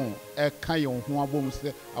Yvonne, kan ye ho abom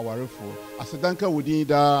se awarefo. Asidanka wudin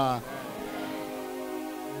da.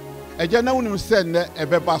 Eja na wonim se ne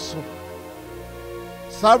ebeba so.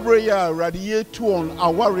 Sabre ya radiye tuon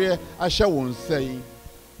aware ahye won sei.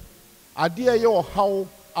 Ade ye ohaw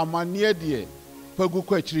amane de pagu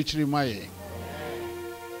kwa chirichiri maye.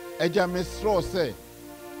 Eja mesro se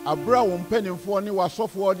abra wo mpanimfo ne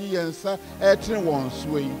wasofo de yensa etre won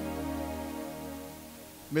suei.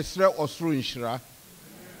 Mesre osro nshira.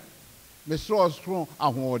 Mesre osro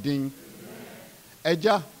ahoden.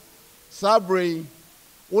 Eja sabre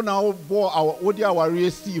una bo wodi aware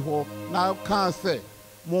esi ho na kan se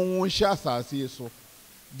mon hia asase so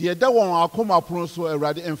de da won akoma pron so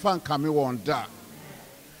awurade emfa nkame won da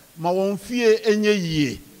ma won fie enye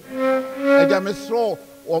yie eja mesro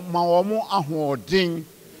ma won ahoden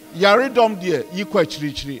yaredom de yikwa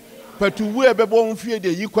chirichiri patuwu ebebo won fie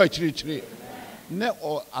de yikwa chirichiri ne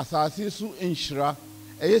asase so enhira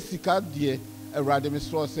eyesika de awurade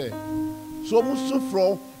mesro se so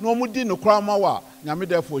musufro no mudi no krama wa nyame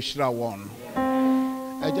defo hira won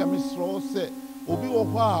eja mesro se obi wo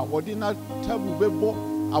kwa wodi na tabu bebo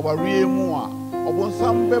aware mu a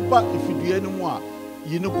obonsam beba ifidue no mu a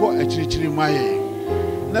yiniko achirichiri maye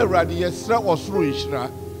na awurade yesra osoro nhira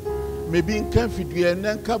mebi nka fidue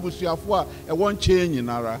na nka busuafo a ewon che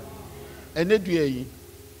nyinara ene due yi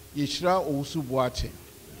yeshira owusu boate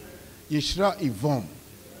yeshira Yvonne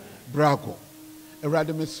Brago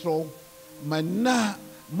awurade mesro mana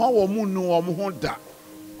ma wo mu nu wo mo ho da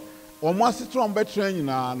wo mo asetron betra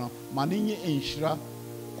nyina no ma ne nye enhira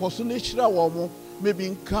koso ne hira wo mo mebi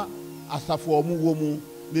nka asafo wo mo wo mu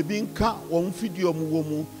mebi nka wo mfidi wo mo wo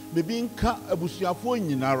mu mebi nka abusuafo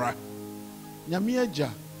nyinara nyame agya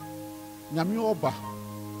nyame oba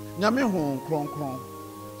nyame ho kronkron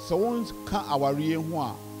se won ka aware ho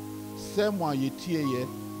a se mo ayetie ye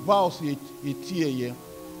vows yetie ye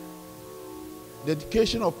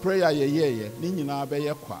dedication of prayer ye ni nyina be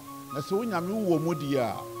ye kwa na se wonyame wo mu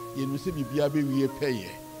dia ye nu se bibia be wie peye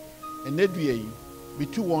enedue yi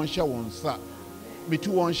bitu won hye won sa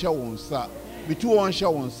bitu won hye won sa bitu won hye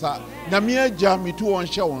won sa nyame agya bitu won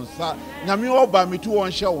hye won sa nyame oba bitu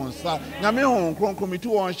won hye won sa nyame hon kronkron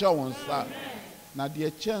bitu won hye won sa na de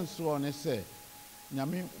chance one se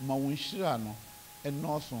nyame ma won hira no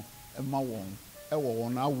enoso ema won ewo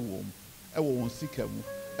won awom ewo won sikamu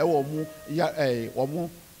ewo mu ya wo mu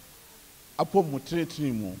apomu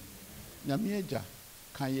tretri mu nyame agya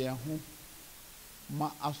kan ye ho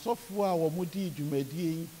ma asofo a wo mu di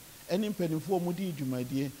dwumadie eni mpanimfo mu di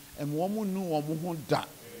dwumadie em wo mu nu wo mu ho da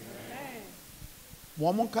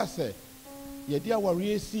wo mu ka se ye di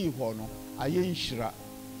aware esi ho no aye nhira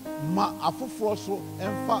ma afoforo so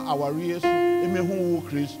emfa aware so emehu wo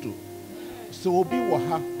Kristo so obi wo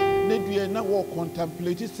ha ne due na wo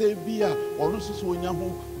contemplate se bia ono so onya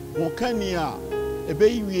ho wo kani a ebe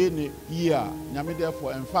yiwie ne yi a nyame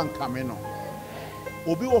defo emfa nkame no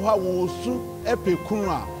obi wo ha wo su epe kun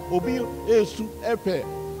a obi esu epe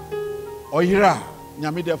oyira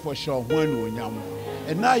nyame defo hye ho anu onyam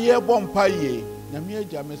ena ye bompa ye nyame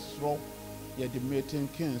agya mesro ye de meeting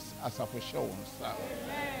kings asafo hye won sa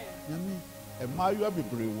nyame emayo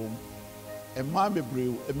bebre wom ema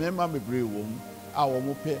bebre emema bebre wom a wo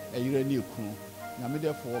mo pe eyira ne ekun nyame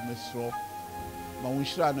defo mesro ma won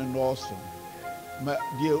hira no no ma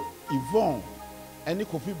de Yvonne eni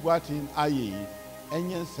Kofi Boatin aye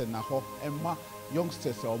enye nse na ho emma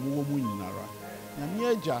youngsters a omo mu nyinara nyame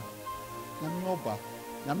agya nyame oba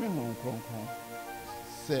nyame hon kronkron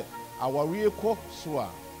se aware ko so a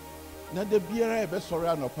na de biara e be sori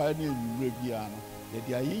anopa na enwure bia no ye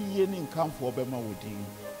de ayeye ni nkamfo obema wodin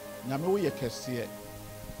nyame wo ye kese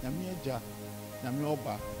nyame agya nyame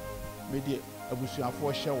oba me de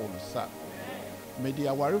abusuafo hye wo sa mede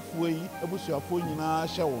awarefoɔ yi abusuafoɔ nyinaa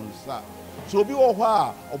hyɛ wo nsa so obi wɔ hɔ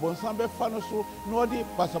a ɔbɔnsam bɛfa no so na ɔde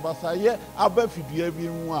basabasayɛ aba fidua bi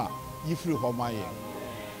mu a yifiri hɔ ma yɛ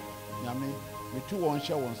nyame metu wɔn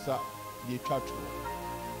hyɛ wo nsa de twa to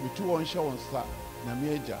metu wɔn hyɛ wo nsa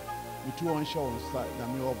nyame agya metu wɔn hyɛ wo nsa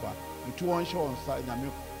nyame ɔba metu wɔn hyɛ wo nsa nyame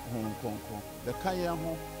hon kronkron bɛka yɛn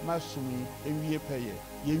ho masom yi enwie pɛyɛ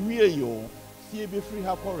yɛnwie yi o sie bɛfiri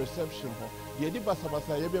ha kɔ reception hɔ deɛ de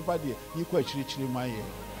basabasa yɛbɛba deɛ yikɔ akyirikyiri ma yɛ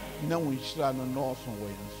na wo nhyira no nɔɔso wɔ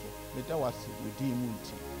yɛn so meda wase wodin mu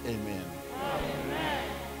nti amen.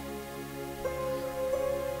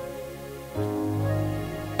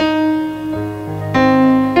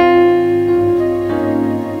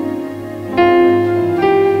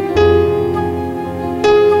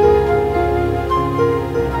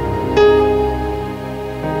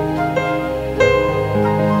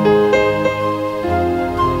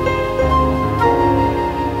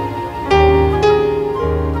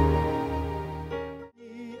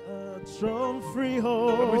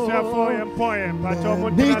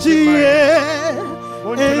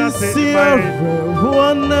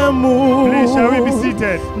 Please, shall we be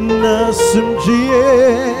seated?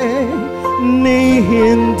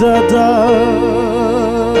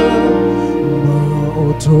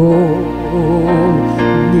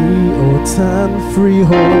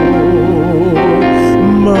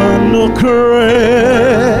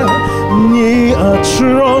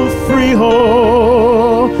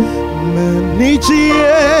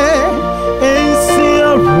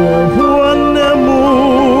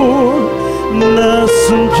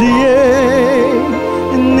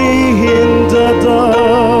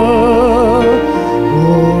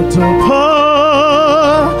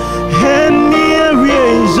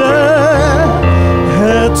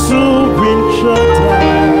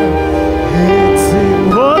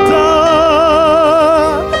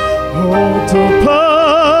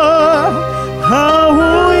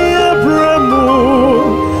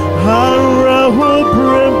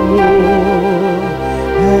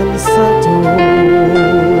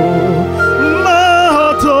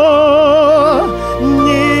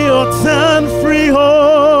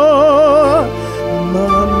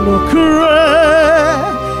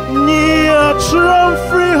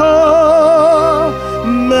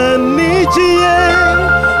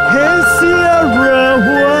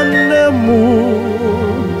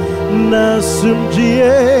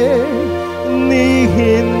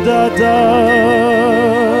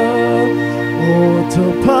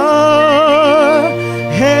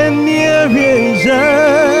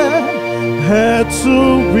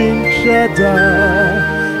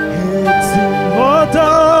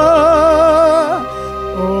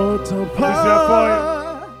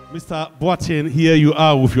 Mr. Boateng, here you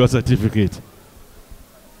are with your certificate.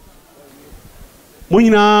 We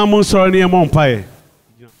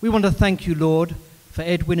want to thank you, Lord, for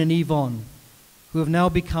Edwin and Yvonne, who have now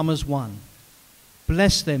become as one.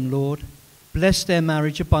 Bless them, Lord. Bless their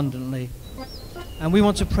marriage abundantly. And we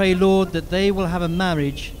want to pray, Lord, that they will have a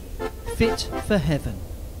marriage fit for heaven.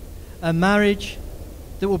 A marriage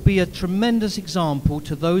that will be a tremendous example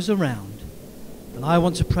to those around. And I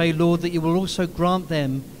want to pray, Lord, that you will also grant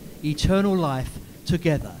them eternal life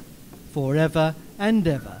together, forever and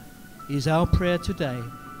ever, is our prayer today,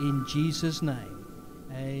 in Jesus' name.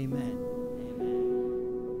 Amen.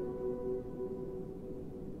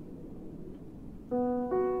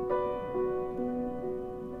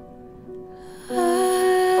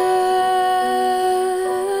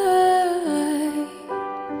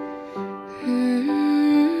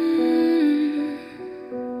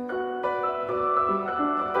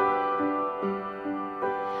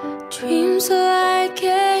 Dreams are like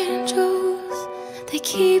angels, they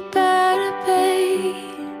keep at bay.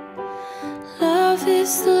 Love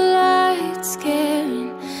is the light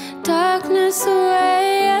scaring darkness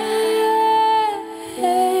away.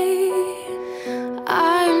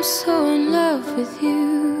 I'm so in love with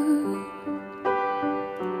you.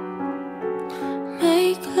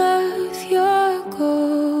 Make love your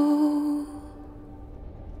goal.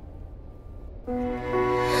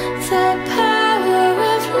 The power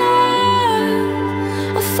of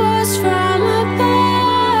love, a force from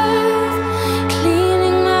above,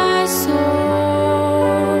 cleaning my soul.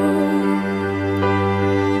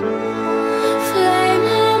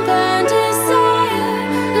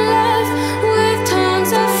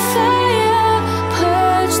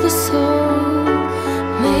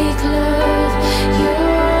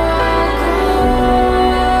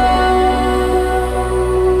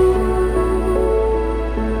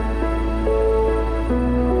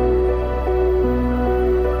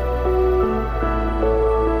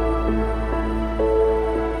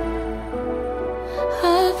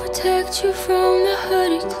 protect you from the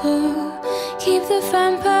hooded claw. Keep the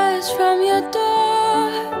vampires from your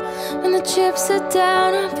door. When the chips are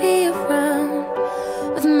down, I'll be around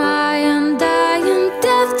with my undying,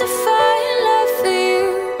 death-defying love for you.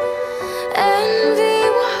 Envy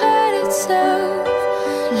will hurt itself.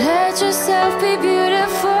 Let yourself be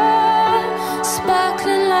beautiful,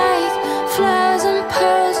 sparkling like flowers and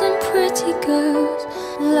pearls and pretty girls.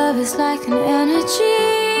 Love is like an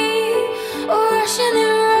energy,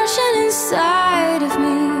 rushing inside of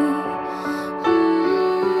me.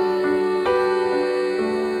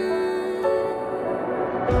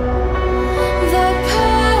 The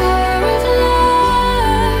power of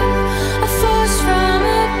love, a force from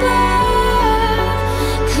above,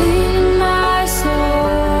 cleaning my soul.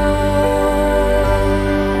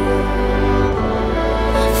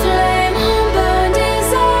 Flame on burn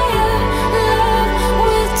desire, love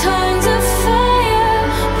with tongues of fire,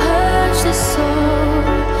 purge the soul,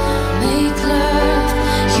 make love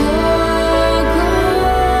your goal.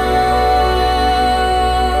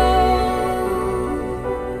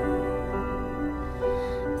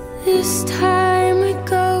 This time we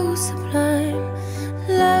go sublime.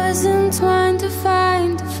 Love is entwined to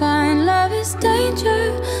find, define. Love is danger,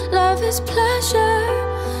 love is pleasure,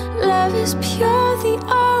 love is pure, the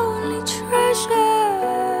art.